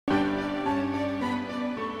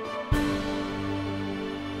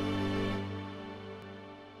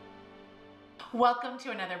Welcome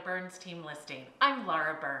to another Berns team listing. I'm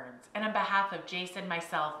Laura Berns, and on behalf of Jason,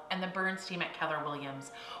 myself, and the Berns team at Keller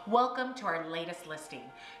Williams, welcome to our latest listing,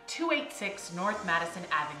 286 North Madison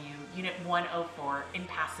Avenue, Unit 104 in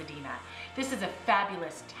Pasadena. This is a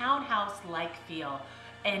fabulous townhouse-like feel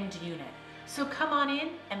end unit. So come on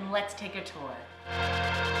in and let's take a tour.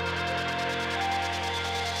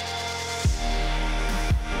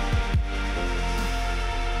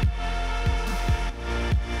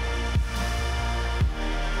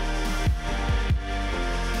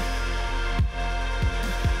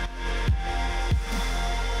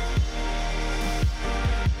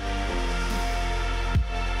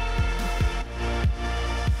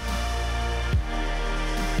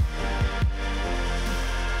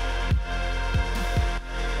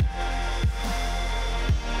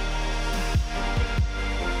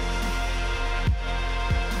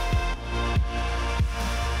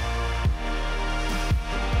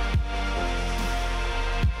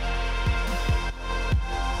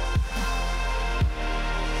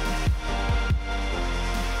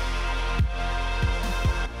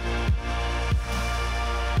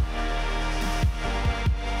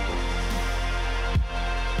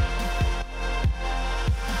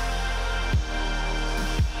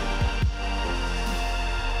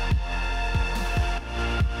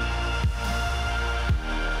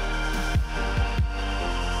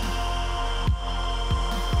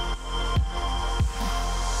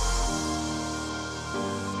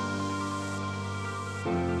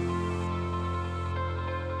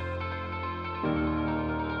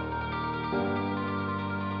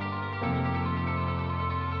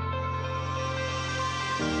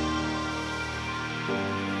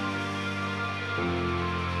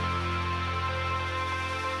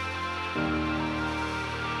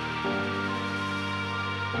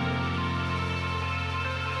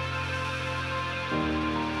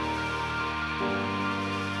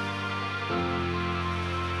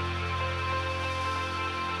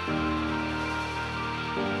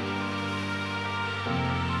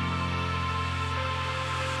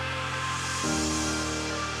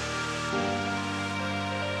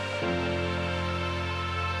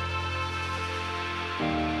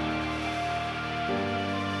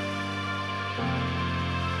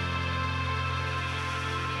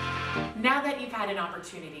 Now that you've had an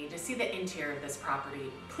opportunity to see the interior of this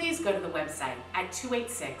property, please go to the website at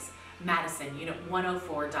 286 Madison Unit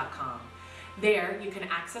 104.com. There you can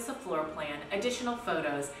access a floor plan, additional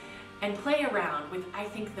photos, and play around with, I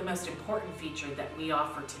think, the most important feature that we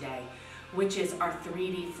offer today, which is our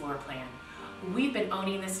 3D floor plan. We've been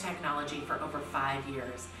owning this technology for over 5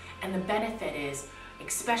 years, and the benefit is,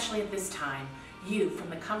 especially at this time, you,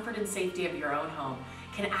 from the comfort and safety of your own home,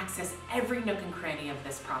 can access every nook and cranny of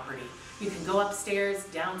this property. You can go upstairs,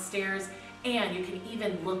 downstairs, and you can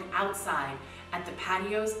even look outside at the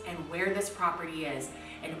patios and where this property is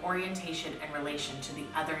in orientation and relation to the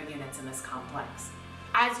other units in this complex.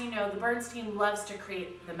 As you know, the Berns team loves to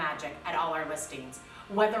create the magic at all our listings.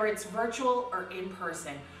 Whether it's virtual or in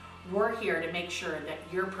person, we're here to make sure that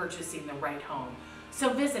you're purchasing the right home.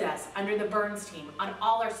 So visit us under the Berns team on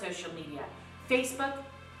all our social media, Facebook,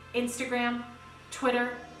 Instagram,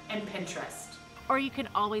 Twitter, and Pinterest. Or you can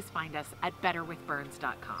always find us at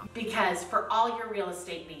betterwithberns.com. Because for all your real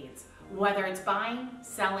estate needs, whether it's buying,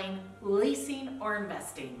 selling, leasing, or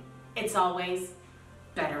investing, it's always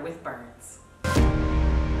better with Berns.